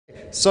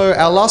So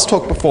our last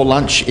talk before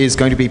lunch is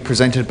going to be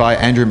presented by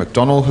Andrew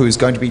McDonnell, who is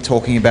going to be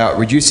talking about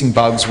reducing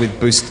bugs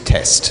with Boost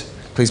Test.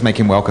 Please make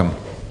him welcome.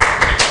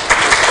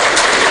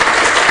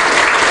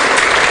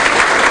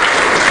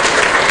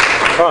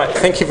 Right,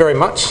 thank you very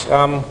much.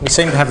 We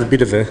seem to have a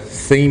bit of a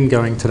theme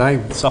going today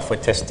with software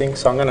testing,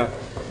 so I'm going to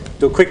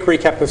do a quick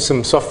recap of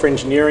some software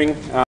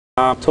engineering,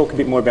 talk a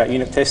bit more about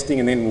unit testing,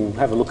 and then we'll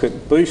have a look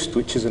at Boost,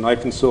 which is an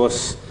open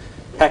source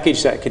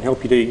package that can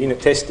help you do unit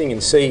testing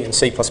in C and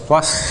C++.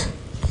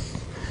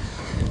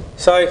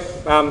 So,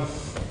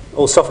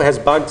 all software has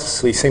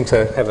bugs. We seem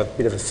to have a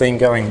bit of a theme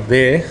going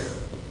there.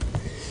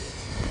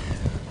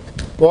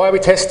 Why are we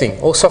testing?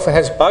 All software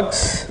has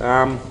bugs.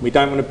 We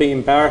don't want to be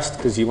embarrassed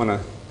because you want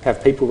to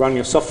have people run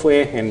your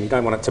software and you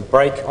don't want it to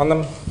break on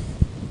them.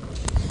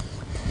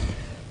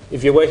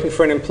 If you're working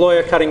for an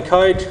employer cutting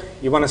code,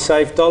 you want to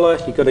save dollar,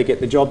 you've got to get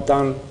the job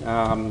done.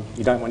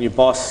 You don't want your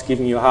boss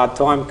giving you a hard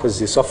time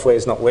because your software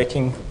is not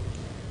working.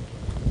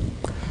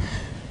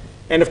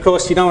 And of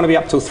course, you don't want to be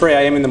up till 3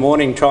 AM in the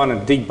morning trying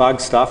to debug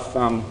stuff.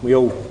 We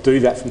all do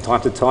that from time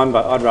to time,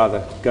 but I'd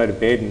rather go to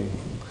bed and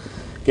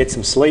get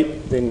some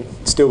sleep than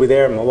still be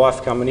there and my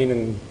wife coming in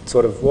and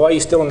sort of, why are you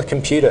still on the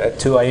computer at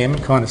 2 AM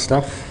kind of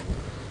stuff.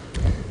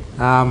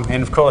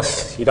 And of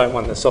course, you don't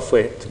want the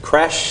software to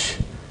crash.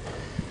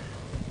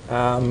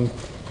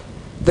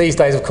 These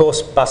days, of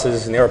course,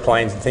 buses and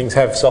aeroplanes and things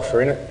have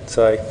software in it,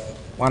 so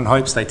one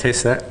hopes they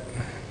test that.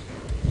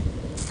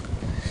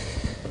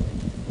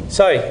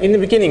 So, in the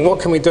beginning,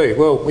 what can we do?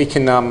 Well, we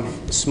can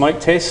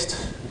smoke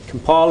test,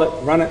 compile it,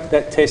 run it.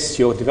 That tests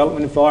your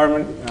development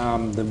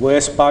environment, the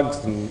worst bugs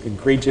and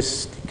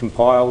egregious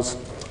compiles.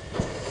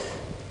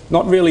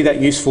 Not really that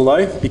useful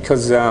though,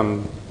 because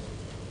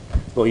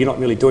well, you're not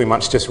really doing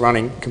much, just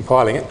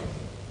compiling it.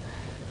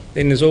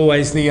 Then there's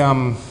always the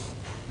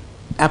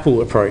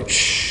Apple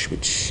approach,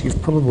 which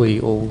you've probably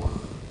all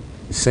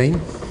seen.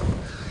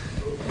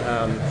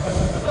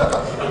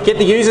 Get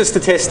the users to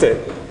test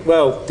it.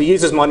 Well, the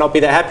users might not be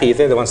that happy if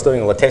they're the ones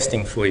doing all the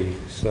testing for you.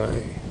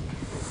 So,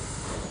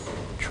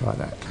 try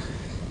that.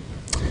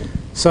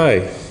 So,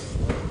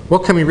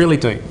 what can we really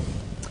do?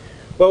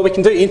 Well, we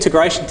can do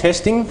integration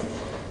testing,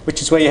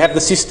 which is where you have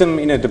the system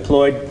in a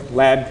deployed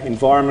lab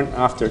environment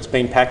after it's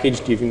been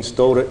packaged, you've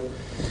installed it.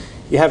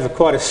 You have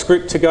quite a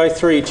script to go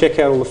through, you check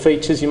out all the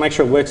features, you make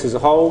sure it works as a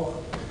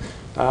whole.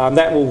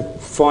 That will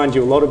find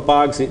you a lot of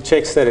bugs. It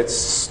checks that it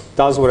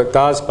does what it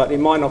does, but it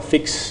might not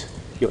fix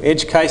your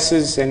edge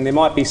cases, and there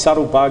might be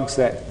subtle bugs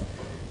that,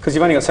 because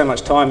you've only got so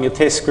much time, your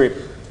test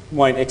script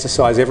won't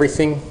exercise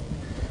everything.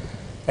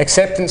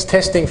 Acceptance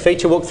testing,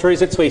 feature walkthroughs,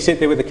 that's where you sit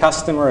there with the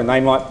customer and they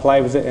might play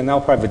with it and they'll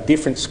probably have a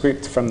different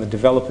script from the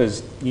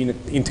developer's unit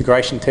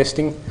integration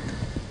testing.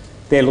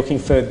 They're looking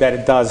for that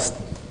it does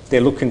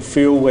their look and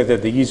feel, whether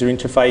the user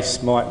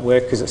interface might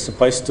work as it's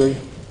supposed to.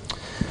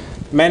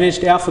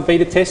 Managed alpha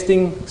beta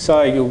testing,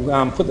 so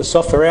you'll put the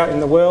software out in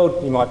the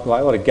world. You might,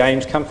 like a lot of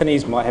games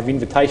companies might have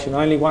invitation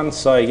only ones,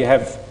 so you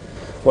have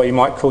what you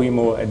might call your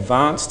more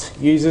advanced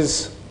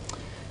users.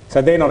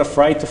 So they're not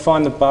afraid to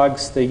find the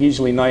bugs. They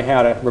usually know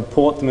how to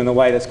report them in a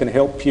way that's going to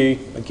help you.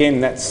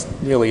 Again, that's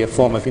really a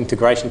form of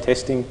integration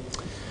testing.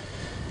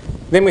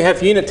 Then we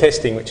have unit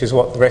testing, which is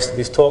what the rest of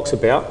this talk's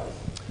about.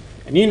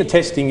 And unit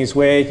testing is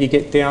where you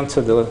get down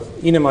to the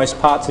innermost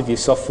parts of your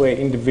software,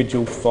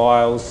 individual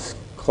files,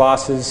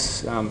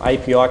 classes,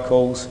 API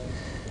calls,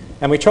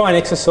 and we try and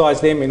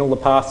exercise them in all the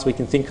paths we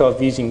can think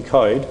of using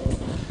code.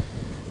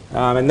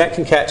 And that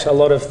can catch a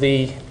lot of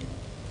the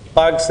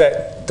bugs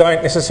that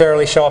don't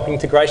necessarily show up in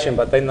integration,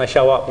 but then they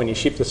show up when you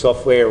ship the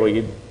software or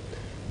you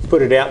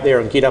put it out there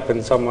on GitHub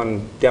and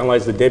someone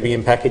downloads the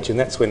Debian package, and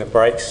that's when it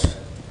breaks.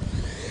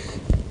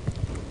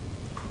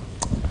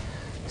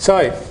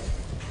 So,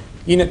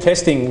 unit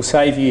testing will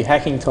save you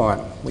hacking time,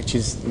 which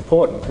is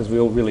important because we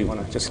all really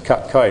want to just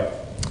cut code.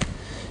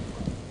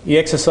 You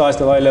exercise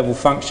the low-level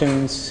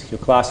functions, your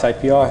class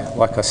API,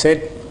 like I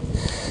said.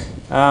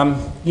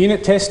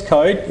 Unit test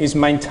code is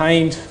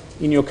maintained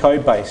in your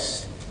code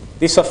base.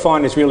 This I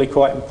find is really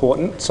quite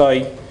important. So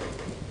it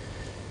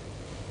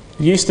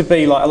used to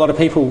be like a lot of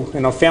people,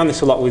 and I've found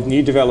this a lot with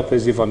new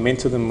developers if I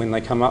mentor them when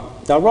they come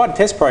up, they'll write a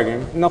test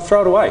program and they'll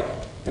throw it away.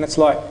 And it's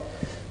like,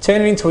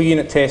 turn it into a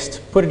unit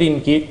test, put it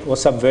in Git or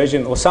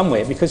Subversion or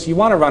somewhere because you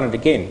want to run it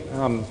again.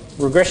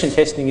 Regression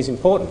testing is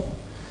important.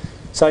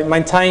 So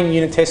maintain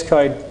unit test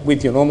code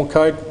with your normal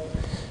code.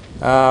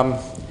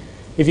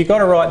 If you've got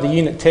to write the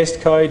unit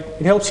test code,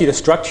 it helps you to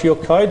structure your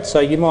code.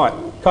 So you might,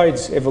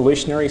 code's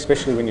evolutionary,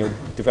 especially when you're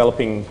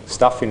developing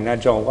stuff in an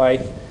agile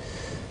way.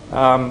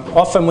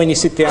 Often when you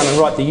sit down and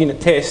write the unit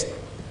test,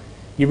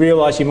 you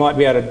realise you might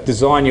be able to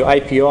design your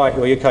API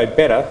or your code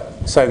better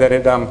so that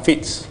it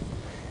fits.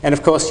 And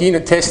of course,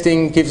 unit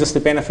testing gives us the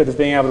benefit of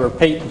being able to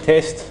repeat the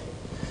test.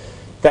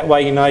 That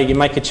way you know you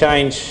make a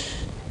change,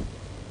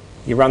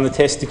 you run the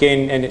test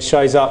again and it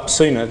shows up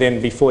sooner than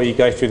before you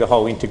go through the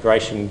whole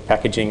integration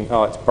packaging,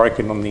 oh, it's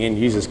broken on the end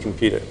user's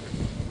computer.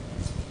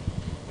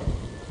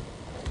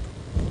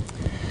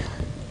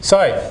 So,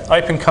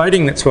 open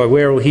coding, that's why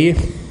we're all here.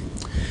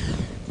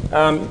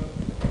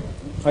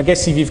 I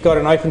guess if you've got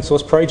an open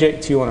source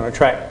project, you want to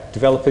attract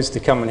developers to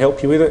come and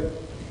help you with it.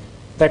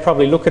 They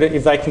probably look at it,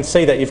 if they can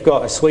see that you've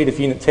got a suite of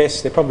unit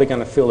tests, they're probably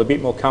going to feel a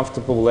bit more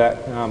comfortable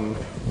that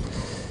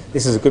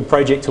this is a good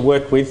project to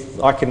work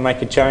with. I can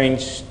make a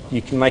change,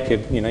 you can make a,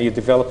 your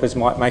developers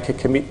might make a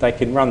commit, they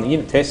can run the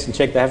unit tests and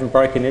check they haven't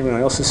broken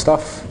everyone else's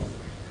stuff.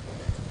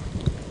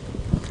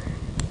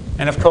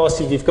 And of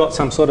course, if you've got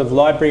some sort of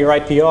library or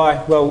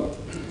API, well,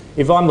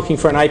 if I'm looking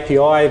for an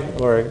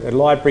API or a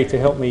library to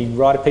help me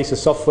write a piece of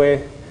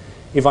software,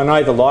 if I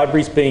know the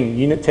library's being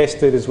unit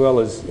tested as well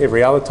as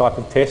every other type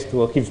of test,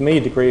 well, it gives me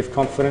a degree of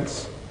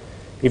confidence.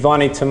 If I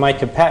need to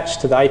make a patch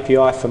to the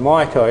API for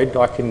my code,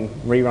 I can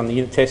rerun the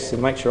unit tests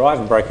and make sure I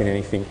haven't broken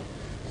anything.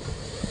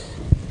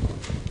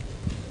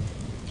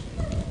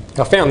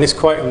 I found this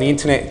quote on the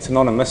internet. It's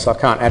anonymous, I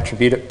can't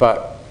attribute it,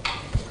 but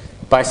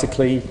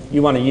basically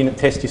you want to unit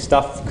test your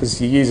stuff because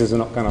your users are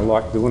not going to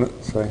like doing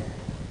it. So.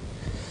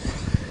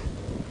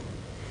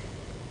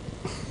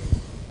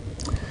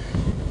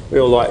 We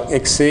all like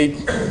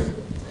exceed.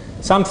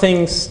 Some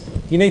things,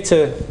 you need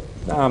to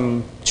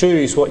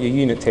choose what you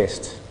unit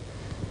test.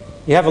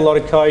 You have a lot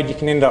of code, you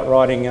can end up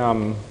writing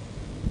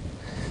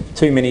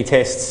too many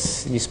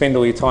tests. You spend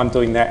all your time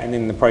doing that and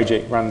then the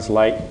project runs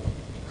late.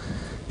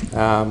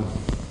 Yep.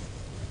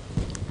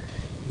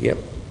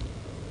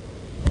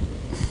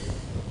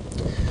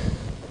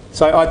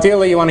 So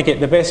ideally you want to get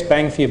the best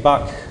bang for your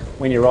buck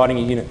when you're writing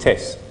a unit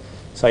test.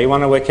 So you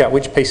want to work out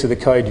which piece of the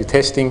code you're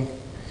testing.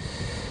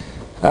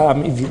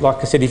 Like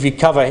I said, if you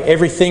cover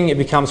everything, it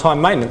becomes high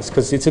maintenance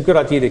because it's a good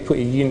idea to put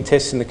your unit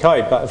tests in the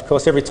code, but of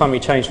course every time you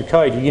change the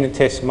code, your unit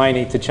tests may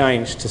need to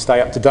change to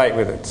stay up to date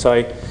with it.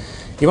 So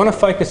you want to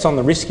focus on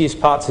the riskiest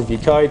parts of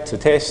your code to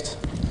test.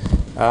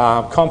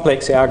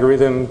 Complex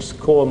algorithms,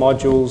 core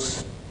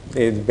modules,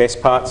 they're the best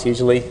parts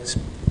usually.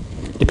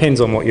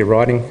 Depends on what you're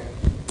writing.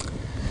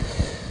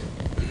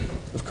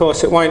 Of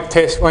course, it won't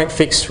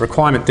fix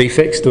requirement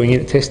defects doing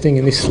unit testing,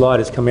 and this slide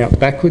has come out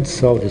backwards,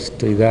 so I'll just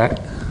do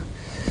that.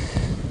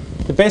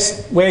 The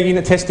best, where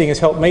unit testing has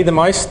helped me the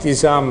most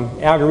is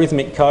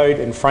algorithmic code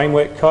and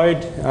framework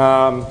code,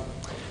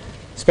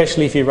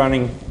 especially if you're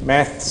running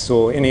maths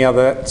or any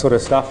other sort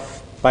of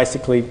stuff.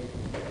 Basically,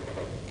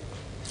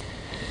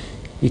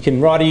 you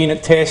can write a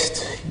unit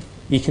test,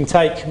 you can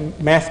take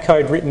math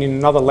code written in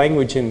another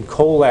language and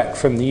call that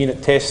from the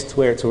unit test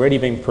where it's already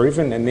been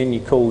proven, and then you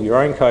call your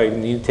own code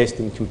in the unit test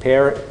and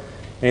compare it.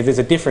 And if there's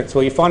a difference,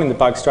 well, you're finding the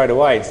bug straight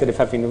away instead of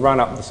having to run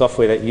up the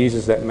software that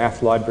uses that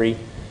math library,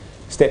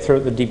 step through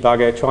the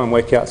debugger, try and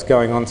work out what's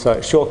going on, so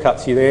it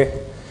shortcuts you there.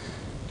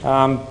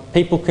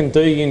 People can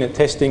do unit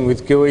testing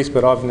with GUIs,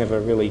 but I've never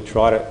really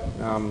tried it.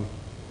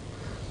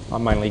 I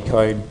mainly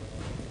code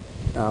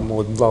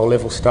more lower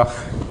level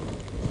stuff.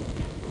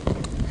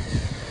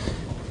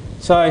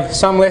 So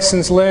some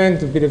lessons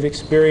learned, a bit of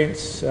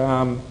experience.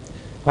 I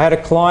had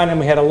a client and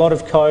we had a lot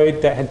of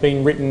code that had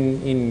been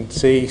written in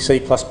C, C++,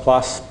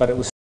 but it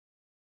was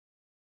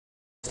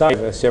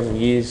over several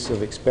years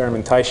of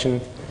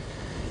experimentation.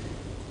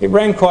 It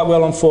ran quite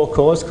well on 4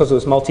 cores because it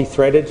was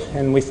multi-threaded,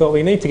 and we thought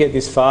we need to get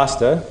this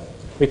faster.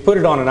 We put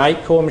it on an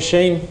 8-core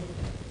machine.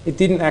 It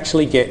didn't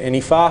actually get any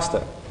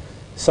faster.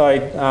 So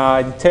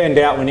it turned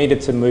out we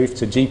needed to move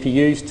to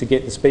GPUs to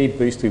get the speed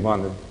boost we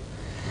wanted.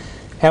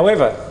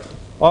 However,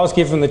 I was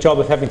given the job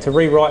of having to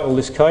rewrite all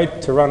this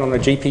code to run on a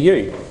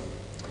GPU.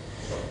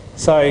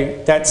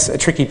 So that's a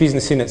tricky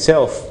business in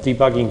itself,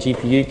 debugging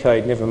GPU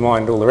code, never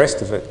mind all the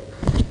rest of it.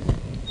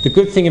 The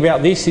good thing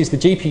about this is the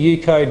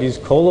GPU code is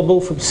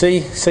callable from C,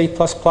 C++.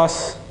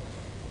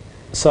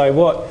 So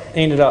what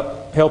ended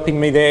up helping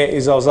me there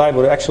is I was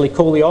able to actually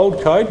call the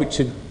old code, which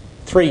had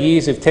 3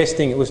 years of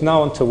testing, it was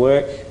known to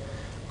work,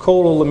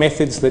 call all the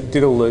methods that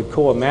did all the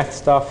core math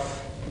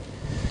stuff,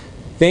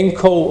 then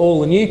call all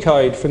the new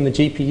code from the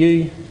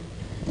GPU,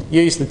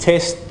 use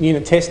the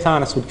unit test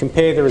harness, would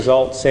compare the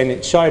results, and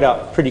it showed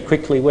up pretty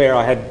quickly where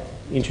I had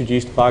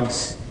introduced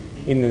bugs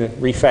in the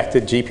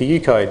refactored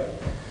GPU code.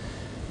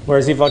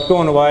 Whereas if I'd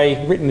gone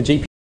away, written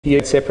the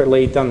GPU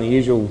separately, done the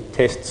usual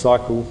test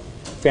cycle,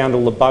 found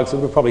all the bugs, it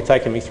would have probably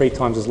taken me 3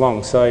 times as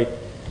long. So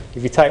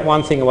if you take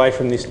one thing away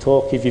from this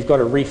talk, if you've got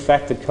a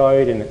refactored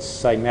code and it's,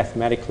 say,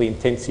 mathematically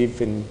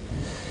intensive, and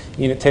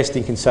unit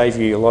testing can save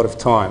you a lot of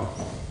time.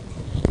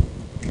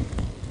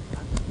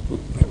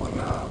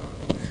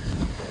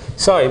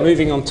 So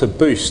moving on to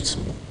Boost.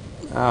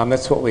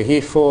 That's what we're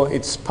here for.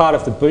 It's part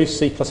of the Boost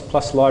C++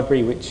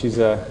 library, which is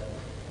a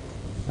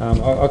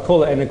I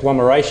call it an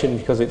agglomeration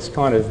because it's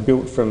kind of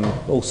built from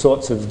all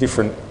sorts of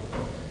different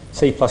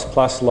C++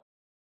 libraries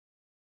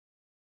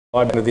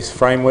of this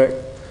framework.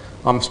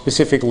 I'm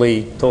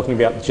specifically talking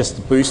about just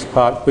the Boost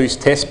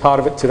test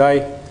part of it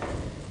today.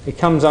 It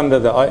comes under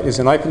is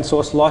an open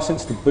source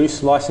license, the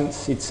Boost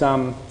license. It's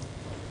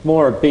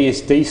more a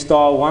BSD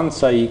style one,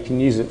 so you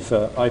can use it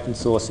for open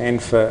source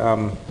and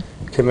for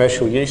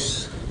commercial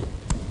use.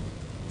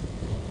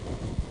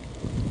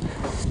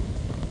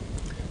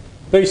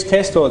 Boost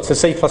test, or it's a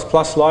C++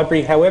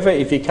 library. However,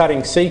 if you're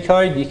cutting C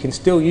code, you can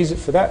still use it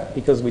for that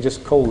because we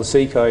just call the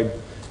C code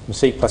from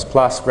C++,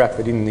 wrap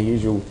it in the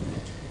usual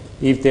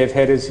evdev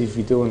headers if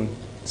you're doing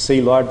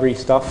C library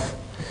stuff.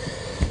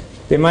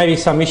 There may be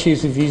some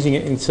issues with using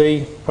it in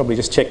C. Probably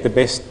just check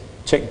best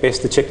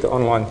to check the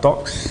online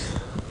docs.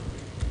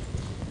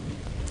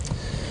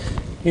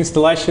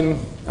 Installation,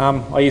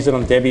 I use it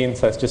on Debian,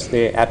 so it's just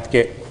their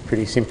apt-get,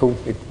 pretty simple.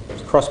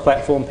 It's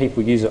cross-platform,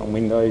 people use it on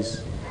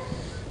Windows.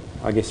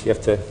 I guess you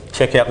have to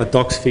check out the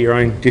docs for your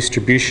own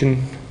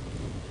distribution.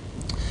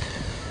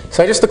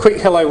 So just a quick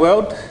hello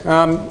world.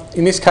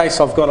 In this case,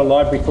 I've got a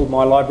library called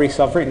My Library,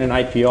 so I've written an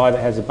API that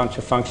has a bunch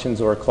of functions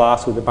or a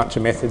class with a bunch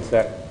of methods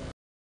that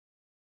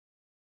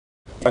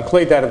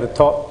include that at the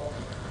top.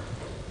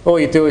 All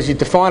you do is you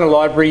define a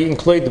library,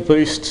 include the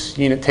boost,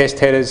 unit test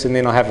headers, and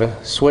then I have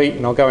a suite,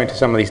 and I'll go into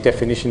some of these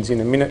definitions in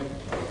a minute.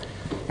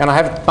 And I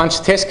have a bunch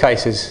of test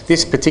cases.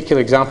 This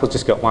particular example has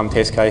just got one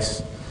test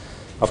case.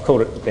 I've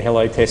called it the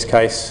hello test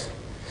case.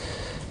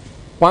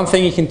 One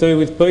thing you can do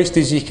with Boost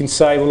is you can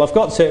say, well, I've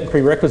got certain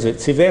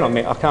prerequisites. If they're not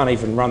met, I can't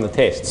even run the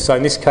test. So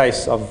in this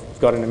case, I've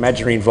got an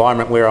imaginary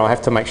environment where I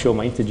have to make sure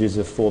my integers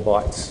are 4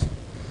 bytes.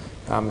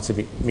 It's a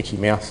bit Mickey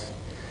Mouse.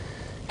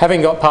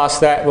 Having got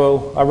past that,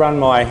 well, I run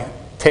my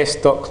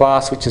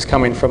test.class, which has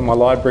come in from my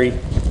library.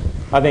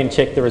 I then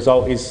check the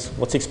result is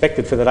what's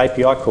expected for that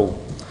API call.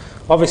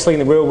 Obviously, in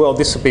the real world,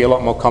 this would be a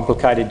lot more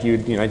complicated.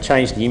 You'd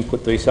change the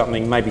input, do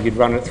something. Maybe you'd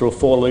run it through a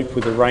for loop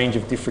with a range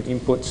of different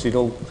inputs. It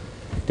all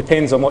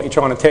depends on what you're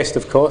trying to test,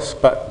 of course,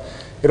 but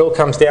it all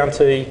comes down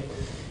to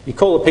you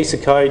call a piece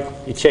of code,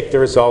 you check the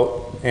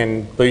result,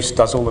 and Boost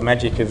does all the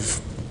magic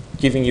of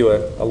giving you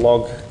a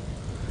log.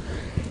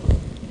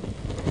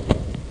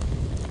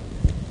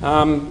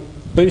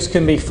 Boost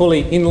can be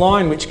fully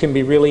inline, which can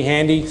be really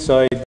handy.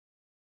 So,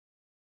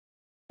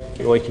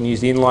 or you can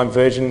use the inline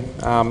version.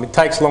 It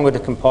takes longer to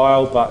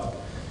compile, but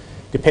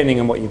depending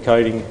on what you're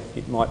coding,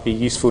 it might be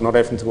useful not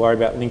having to worry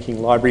about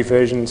linking library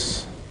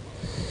versions.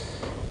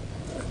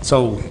 It's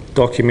all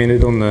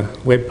documented on the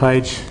web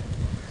page.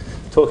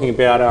 Talking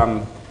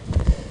about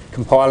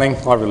compiling,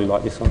 I really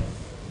like this one.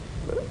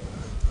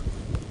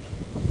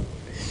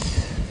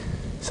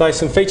 So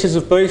some features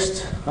of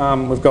Boost.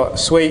 We've got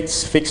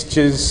suites,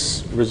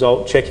 fixtures,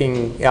 result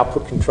checking,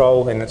 output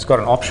control, and it's got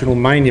an optional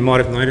main. You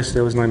might have noticed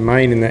there was no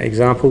main in that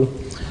example.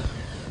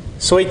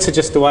 Suites are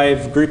just a way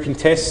of grouping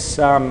tests.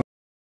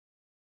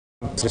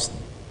 Just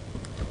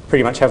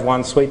pretty much have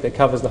one suite that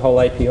covers the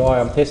whole API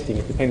I'm testing.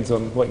 It depends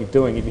on what you're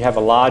doing. If you have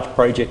a large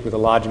project with a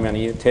large amount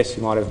of unit tests,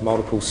 you might have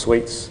multiple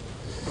suites.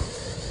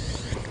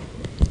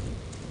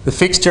 The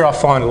fixture I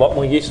find a lot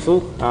more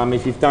useful.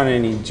 If you've done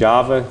any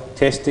Java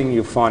testing,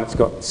 you'll find it's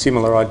got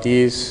similar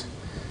ideas.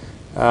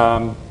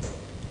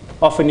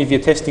 Often if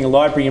you're testing a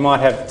library, you might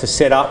have to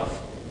set up,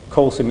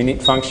 call some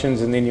init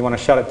functions, and then you want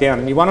to shut it down.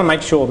 And you want to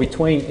make sure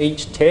between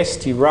each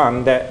test you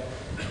run that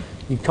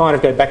you kind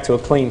of go back to a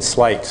clean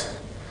slate.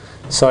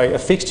 So a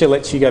fixture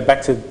lets you go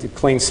back to the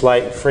clean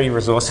slate, free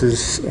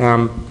resources,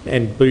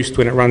 and Boost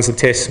when it runs the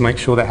tests, make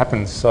sure that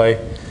happens. So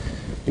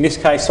in this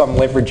case, I'm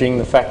leveraging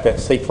the fact that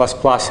C++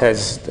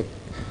 has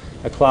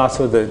a class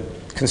with a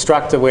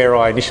constructor where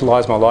I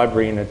initialize my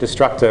library and a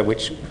destructor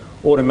which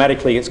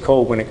automatically gets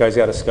called when it goes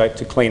out of scope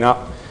to clean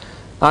up.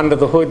 Under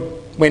the hood,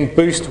 when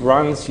Boost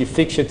runs your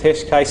fixture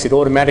test case, it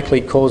automatically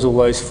calls all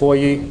those for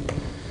you.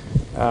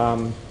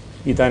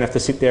 You don't have to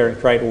sit there and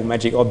create all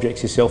magic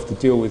objects yourself to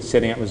deal with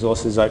setting up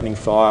resources, opening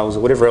files, or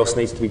whatever else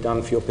needs to be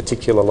done for your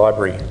particular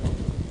library.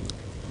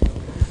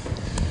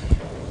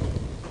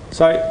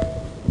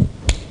 So,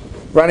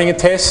 running a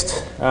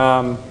test,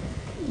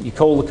 you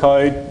call the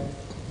code,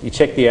 you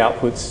check the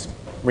outputs,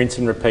 rinse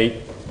and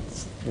repeat.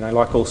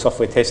 Like all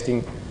software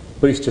testing,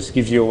 Boost just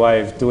gives you a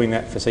way of doing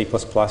that for C++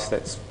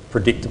 that's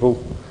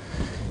predictable.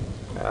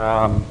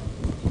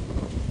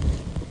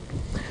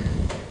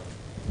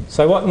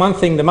 So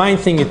the main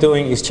thing you're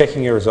doing is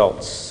checking your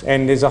results.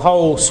 And there's a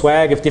whole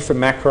swag of different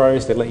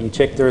macros that let you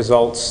check the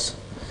results.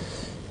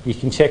 You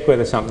can check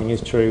whether something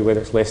is true,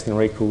 whether it's less than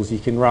or equals. You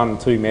can run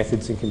 2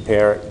 methods and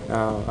compare it.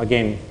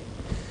 Again,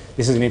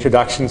 this is an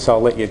introduction, so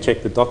I'll let you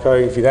check the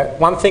doco if you that.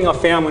 One thing I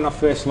found when I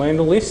first learned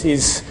all this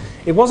is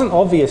it wasn't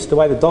obvious the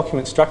way the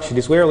document's structured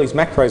is where all these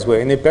macros were,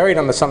 and they're buried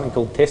under something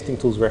called testing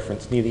tools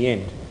reference near the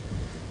end.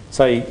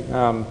 So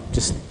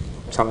just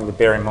something to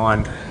bear in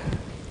mind.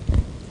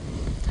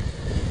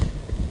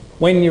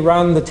 When you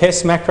run the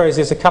test macros,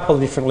 there's a couple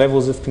of different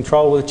levels of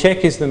control. The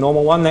check is the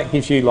normal one. That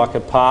gives you like a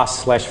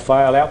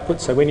pass/fail output.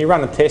 So when you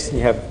run a test and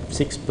you have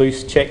 6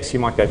 Boost checks, you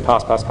might go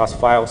pass, pass, pass,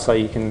 fail. So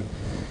you can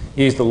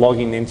use the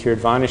logging then to your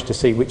advantage to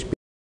see which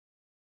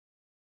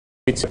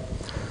bits.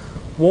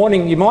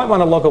 Warning, you might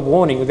want to log a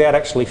warning without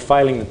actually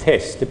failing the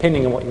test,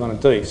 depending on what you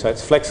want to do. So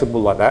it's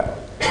flexible like that.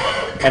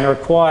 And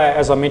require,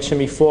 as I mentioned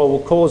before,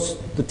 will cause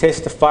the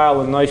test to fail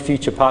and no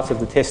future parts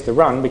of the test to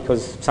run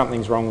because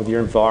something's wrong with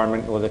your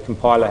environment or the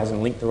compiler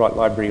hasn't linked the right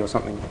library or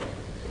something.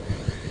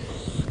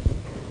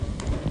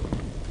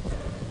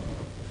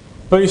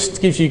 Boost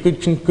gives you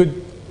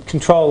good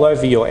control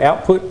over your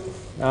output.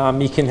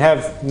 You can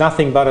have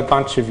nothing but a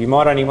bunch of, you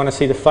might only want to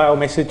see the fail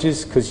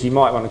messages because you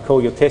might want to call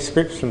your test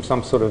scripts from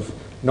some sort of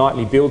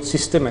nightly build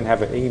system and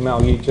have it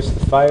email you just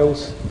the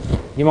fails.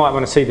 You might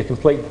want to see the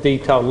complete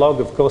detailed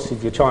log. Of course,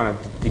 if you're trying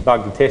to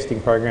debug the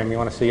testing program, you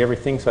want to see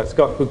everything. So it's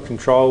got good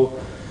control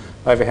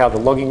over how the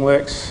logging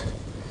works.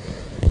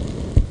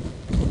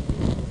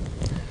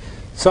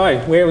 So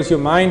where was your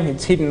main?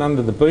 It's hidden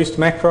under the boost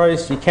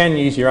macros. You can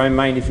use your own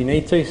main if you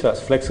need to, so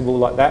it's flexible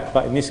like that.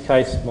 But in this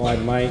case,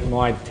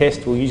 my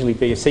test will usually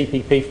be a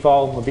CPP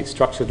file, a bit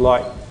structured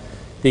like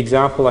the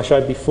example I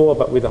showed before,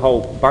 but with a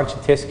whole bunch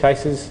of test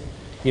cases.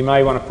 You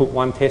may want to put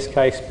one test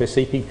case per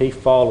CPP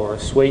file or a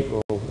suite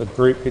or a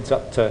group. It's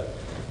up to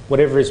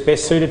whatever is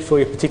best suited for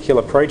your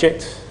particular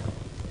project.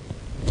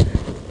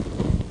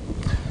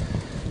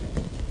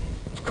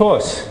 Of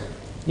course,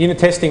 unit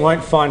testing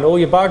won't find all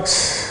your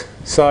bugs.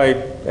 So,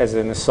 as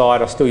an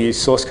aside, I still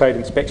use source code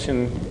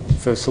inspection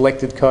for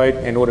selected code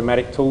and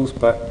automatic tools,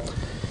 but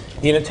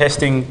unit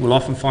testing will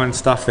often find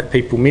stuff that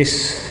people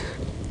miss.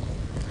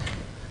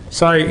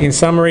 So, in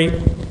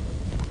summary,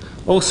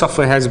 all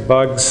software has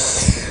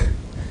bugs,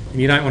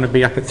 and you don't want to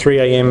be up at 3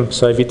 AM.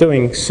 So, if you're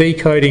doing C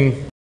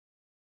coding,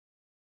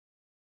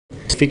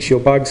 fix your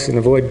bugs and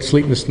avoid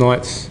sleepless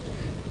nights,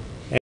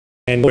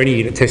 and any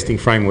unit testing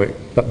framework.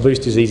 But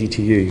Boost is easy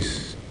to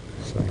use.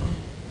 So.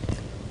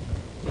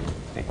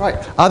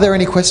 Right, are there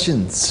any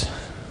questions?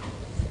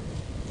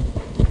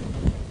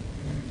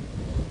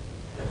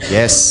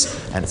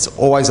 Yes, and it's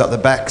always at the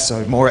back,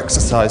 so more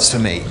exercise for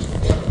me.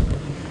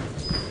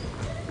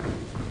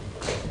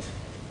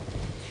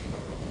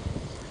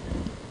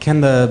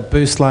 Can the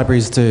Boost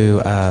libraries do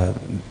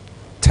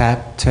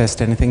tap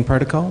test anything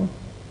protocol?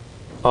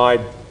 I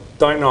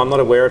don't know, I'm not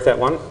aware of that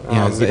one.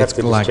 It's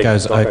like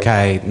goes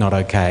okay, not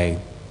okay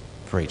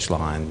for each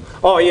line.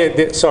 Oh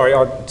yeah, sorry,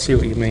 I see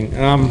what you mean.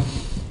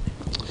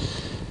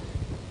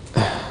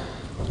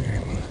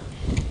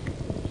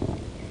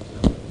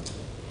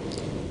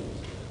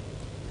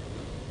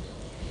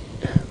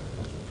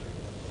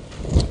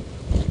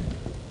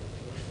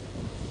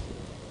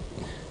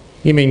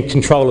 You mean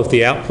control of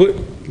the output?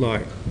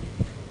 Like,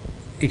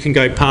 it can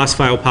go pass,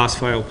 fail, pass,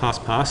 fail, pass,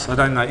 pass. I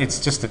don't know, it's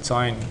just its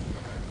own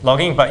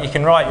logging, but you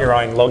can write your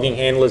own logging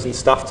handlers and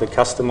stuff to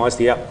customise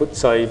the output.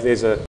 So if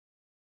there's a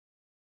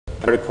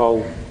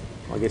protocol,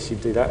 I guess you'd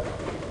do that.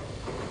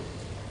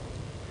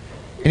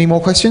 Any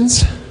more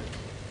questions?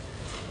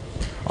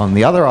 On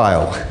the other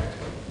aisle.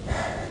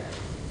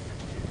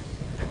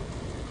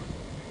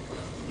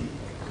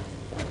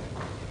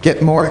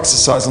 Get more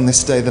exercise on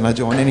this day than I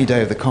do on any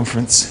day of the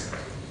conference.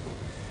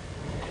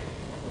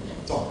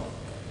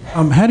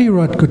 How do you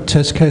write good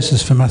test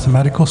cases for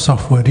mathematical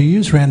software? Do you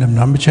use random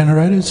number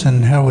generators,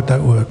 and how would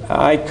that work?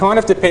 It kind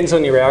of depends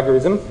on your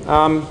algorithm.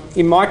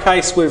 In my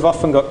case, we've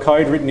often got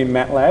code written in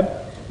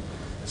MATLAB.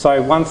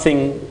 So one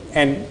thing,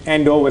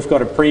 and/or we've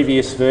got a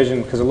previous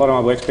version, because a lot of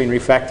my work's been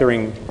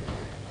refactoring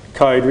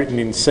code written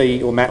in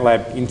C or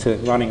MATLAB into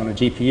running on a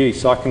GPU.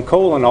 So I can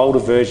call an older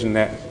version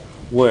that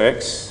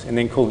works, and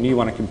then call a new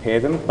one and compare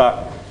them.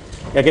 But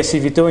I guess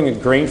if you're doing a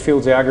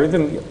greenfields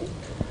algorithm,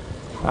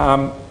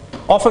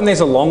 often there's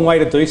a long way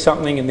to do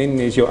something, and then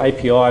there's your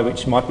API,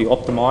 which might be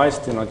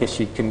optimised, and I guess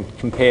you can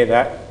compare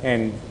that.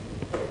 And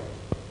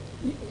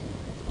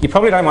you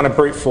probably don't want to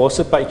brute force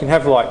it, but you can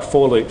have like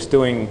for loops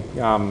doing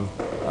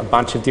a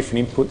bunch of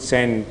different inputs,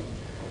 and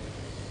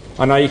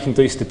I know you can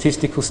do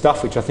statistical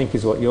stuff, which I think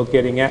is what you're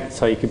getting at.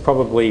 So you could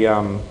probably,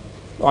 I'm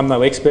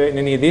no expert in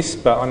any of this,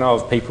 but I know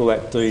of people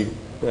that do,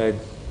 they're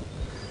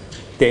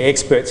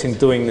experts in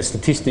doing the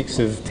statistics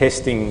of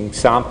testing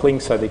sampling,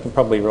 so they can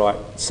probably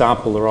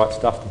sample the right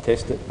stuff to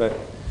test it. But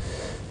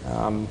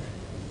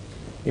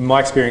in my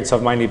experience,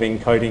 I've mainly been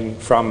coding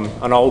from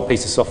an old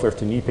piece of software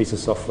to a new piece of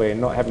software,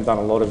 and haven't done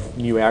a lot of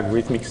new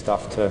algorithmic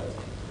stuff to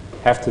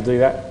have to do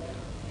that.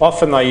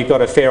 Often though, you've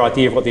got a fair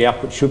idea of what the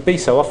output should be,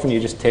 so often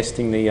you're just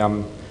testing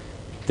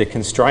the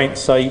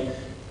constraints. So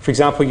for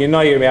example, you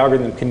know your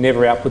algorithm can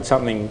never output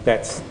something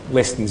that's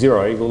less than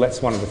 0. Well,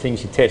 that's one of the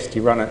things you test.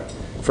 You run it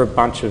for a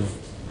bunch of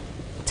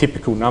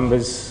typical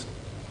numbers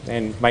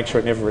and make sure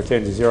it never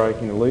returns a 0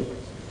 in a loop.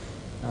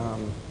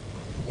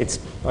 It's,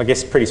 I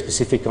guess, pretty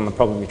specific on the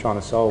problem you're trying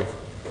to solve.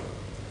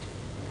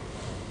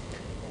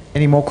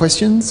 Any more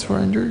questions for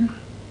Andrew?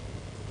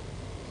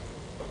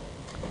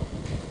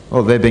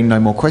 Well, there being no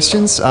more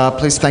questions,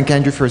 please thank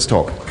Andrew for his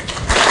talk.